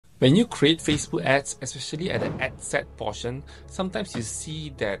When you create Facebook ads, especially at the ad set portion, sometimes you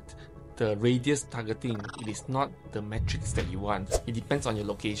see that the radius targeting, it is not the metrics that you want. It depends on your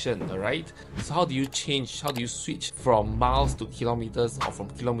location, alright? So how do you change, how do you switch from miles to kilometers or from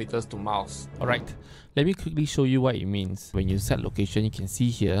kilometers to miles? Alright, let me quickly show you what it means. When you set location, you can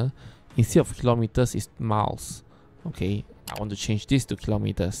see here, instead of kilometers, it's miles. Okay, I want to change this to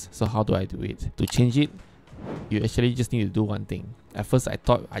kilometers. So how do I do it? To change it, you actually just need to do one thing. At first I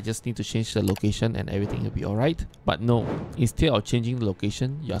thought I just need to change the location and everything will be alright, but no. Instead of changing the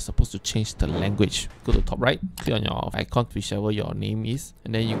location, you are supposed to change the language. Go to top right, click on your icon, whichever your name is,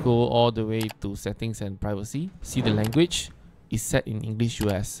 and then you go all the way to settings and privacy. See the language is set in English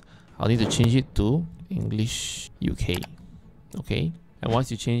US. I'll need to change it to English UK. Okay, and once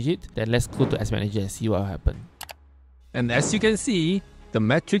you change it, then let's go to Ads Manager and see what will happen. And as you can see, the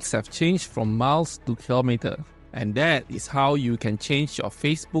metrics have changed from miles to kilometer. And that is how you can change your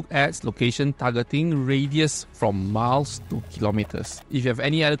Facebook ads location targeting radius from miles to kilometers. If you have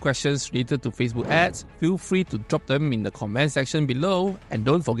any other questions related to Facebook ads, feel free to drop them in the comment section below, and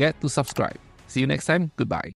don't forget to subscribe. See you next time. Goodbye.